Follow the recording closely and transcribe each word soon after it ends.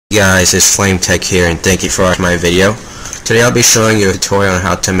Hey guys, it's Flame Tech here, and thank you for watching my video. Today I'll be showing you a tutorial on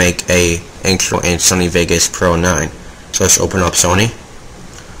how to make a intro in Sony Vegas Pro 9. So let's open up Sony.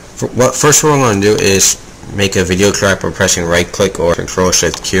 First what I'm going to do is make a video clip by pressing right click or Control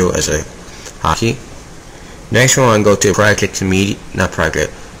Shift Q as a hotkey. Next we're going to go to Project Media,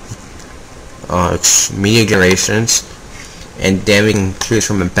 Media Generations, and then we can choose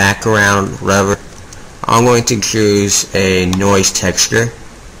from a background, whatever. I'm going to choose a noise texture.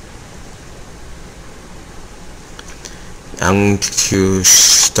 I'm going to choose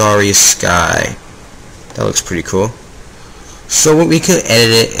Starry Sky. That looks pretty cool. So we can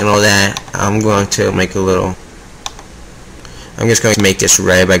edit it and all that. I'm going to make a little. I'm just going to make this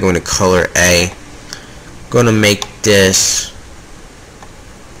red by going to color A. I'm going to make this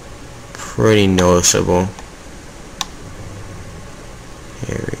pretty noticeable.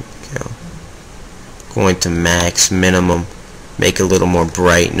 Here we go. Going to max, minimum. Make it a little more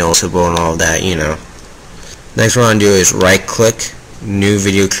bright, noticeable, and all that, you know. Next what I'm going to do is right click, new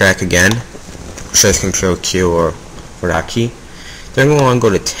video track again, shift Control Q or hotkey. Then we want to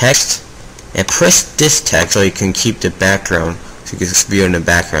go to text and press this text so you can keep the background, so you can view in the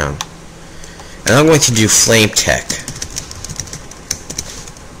background. And I'm going to do Flame Tech.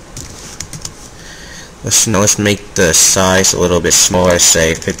 Let's make the size a little bit smaller,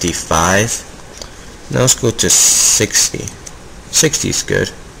 say 55. Now let's go to 60. 60 is good.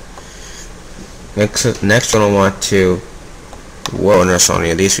 Next one I want to. Whoa, I never saw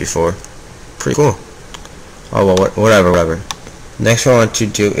any of these before. Pretty cool. Oh well, whatever. Next one I want to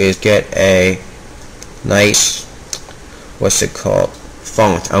do is get a nice, what's it called,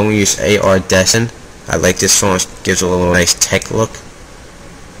 font. I'm gonna use AR Descent. I like this font. It gives a little nice tech look.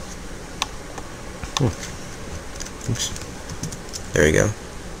 Oops. There we go.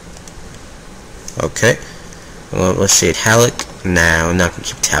 Okay. Well, let's see, italic. Now, I'm not going to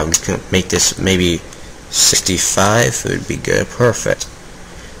keep italic. I'm just going to make this maybe 65. It would be good. Perfect.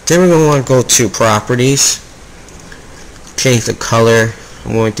 Then we're going to want to go to properties. Change the color.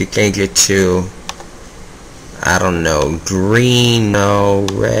 I'm going to change it to, I don't know, green, no,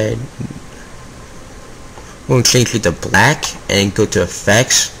 red. I'm going to change it to black and go to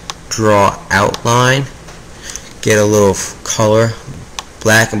effects. Draw outline. Get a little color.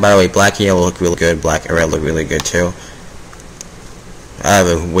 Black, and by the way, black and yellow look really good. Black and red look really good too. I have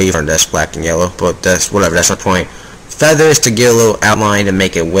a wave on this black and yellow, but that's whatever. That's my point. Feathers to get a little outline to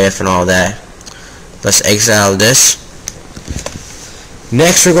make it width and all that. Let's exit out of this.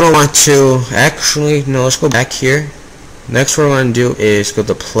 Next, we're gonna want to actually no. Let's go back here. Next, what we're gonna do is go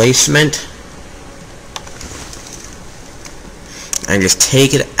to placement and just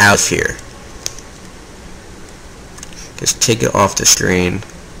take it out here. Just take it off the screen,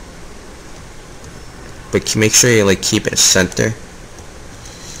 but make sure you keep it center.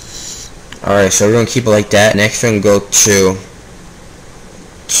 Alright, so we're gonna keep it like that. Next, we're gonna go to,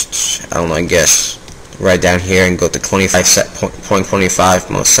 I don't know, I guess right down here and go to 0.25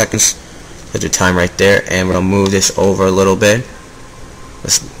 milliseconds. Put the time right there, and we're gonna move this over a little bit.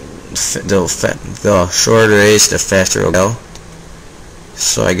 The shorter it is, the faster it'll go.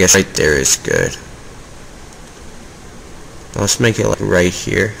 So I guess right there is good. Let's make it like right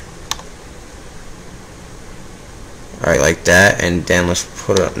here. Alright, like that, and then let's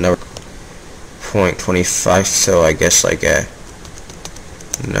put another 0.25, so I guess like a,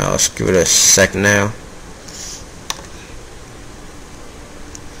 no, let's give it a second now.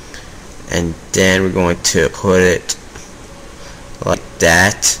 And then we're going to put it like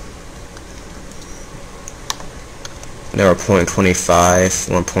that. Another 0.25,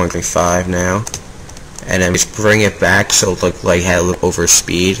 1.25 now. And then just bring it back so it looked like it had a little over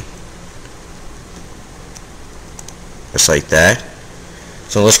speed. Just like that.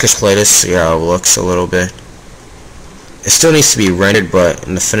 So let's just play this, see how it looks a little bit. It still needs to be rendered, but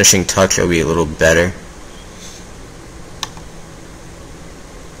in the finishing touch it'll be a little better.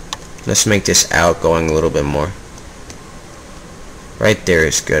 Let's make this outgoing a little bit more. Right there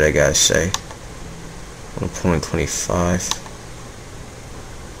is good, I gotta say. 1.25.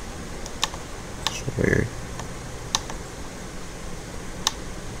 Weird.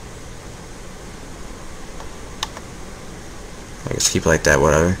 I guess keep it like that,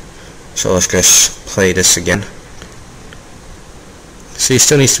 whatever. So let's just play this again. See, it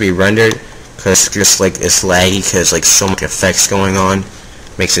still needs to be rendered because just like it's laggy because like so much effects going on,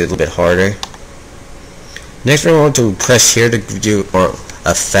 makes it a little bit harder. Next, we're going to press here to do our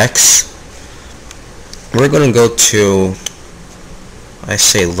effects. We're going to go to, I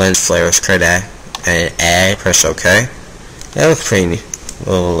say lens flare. Let's try that. And add, press OK. That looks pretty neat.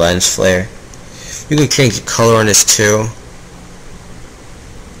 Little lens flare. You can change the color on this too.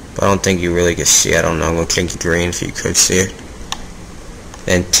 but I don't think you really can see it. I don't know. I'm gonna change it green if you could see it.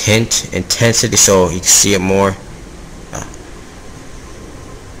 Then tint, intensity, so you can see it more.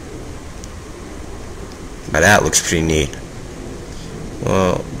 Now that looks pretty neat.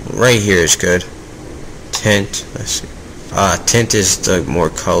 Well, right here is good. Tint, let's see. Tint is the more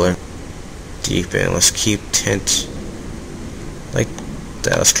color. Deepen, let's keep tint like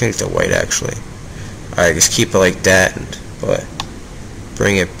that. Let's change the white actually. Alright, just keep it like that, but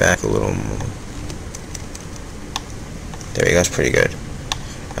bring it back a little more. There we go, that's pretty good.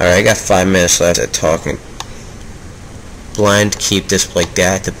 Alright, I got 5 minutes left at talking. Blend, keep this like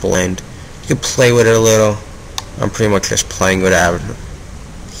that to blend. You can play with it a little. I'm pretty much just playing with it.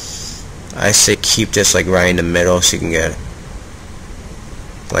 I say keep this like right in the middle so you can get it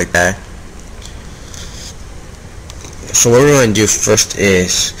like that. So what we're going to do first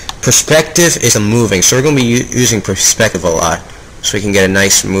is perspective is a moving, so we're going to be using perspective a lot so we can get a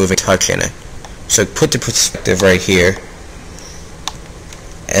nice moving touch in it. So put the perspective right here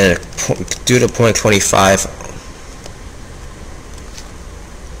and do the 0.25.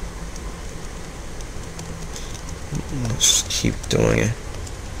 Let's keep doing it.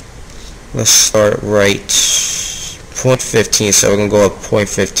 Let's start right 0.15, so we're gonna go up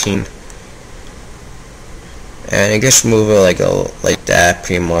 0.15, and I guess move it like that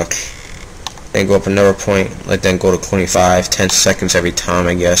pretty much. Then go up another point, then go to 25, 10 seconds every time.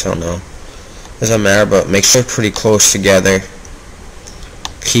 I guess I don't know. Doesn't matter, but make sure it's pretty close together.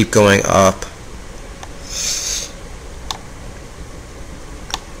 Keep going up.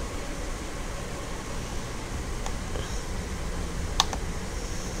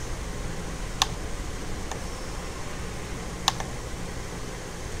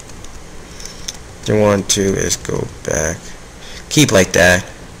 What you want to do is go back. Keep like that.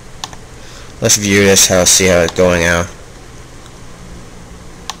 Let's view this, see how it's going out.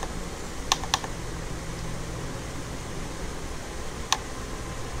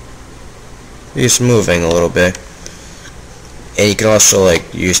 It's moving a little bit. And you can also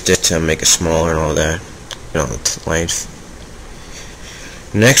use this to make it smaller and all that. You know, the length.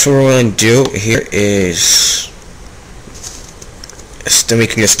 Next what we're going to do here is then we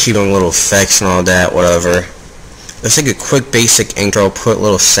can just keep on little effects and all that, whatever. Let's take a quick basic intro, put a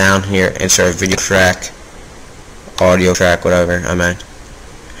little sound here, insert a video track, audio track, whatever I meant,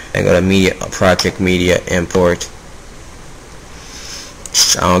 and go to media, project media, import.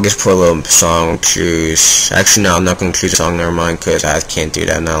 I'll just put a little song, choose. Actually no, I'm not going to choose a song, never mind, because I can't do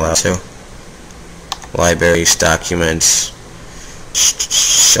that, I'm not allowed to. Libraries, documents,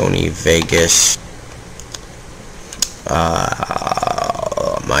 Sony Vegas,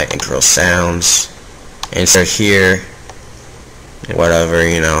 my intro sounds, insert here, whatever,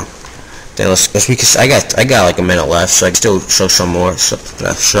 you know. Then because I got like a minute left, so I can still show some more.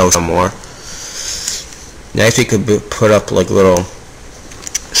 Next we could put up like little.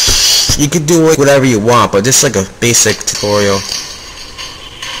 You could do whatever you want, but this is like a basic tutorial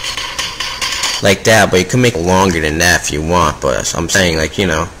like that. But you can make it longer than that if you want. But I'm saying, like, you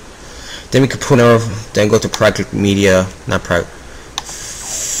know. Then we could put our, then go to project media,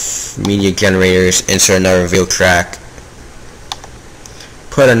 media generators, insert another video track,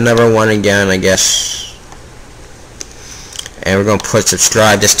 put another one again, I guess, and we're going to put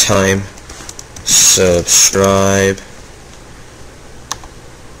subscribe this time. Subscribe.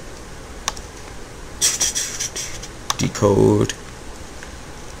 Decode.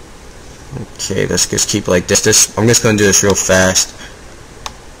 Okay, let's just keep like this. I'm just going to do this real fast.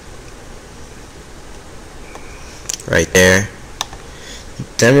 Right there.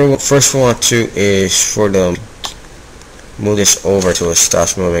 Then first we want to is for the move this over till it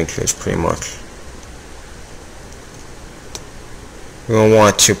stops moving, because pretty much we're gonna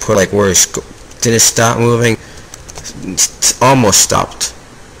want to put like where it's did it stop moving? It's almost stopped.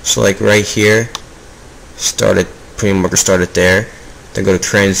 So like right here, started pretty much started there. Then go to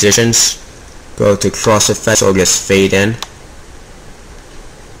transitions, go to cross effect, so it'll just fade in.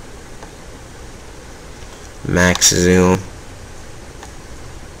 Max zoom.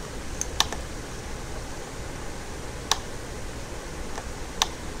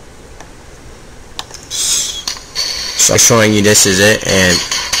 So I'm showing you this is it, and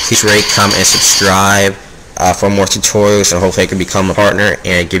please rate, comment, and subscribe for more tutorials, and hopefully I can become a partner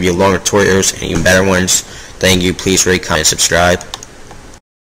and give you longer tutorials and even better ones. Thank you. Please rate, comment, and subscribe.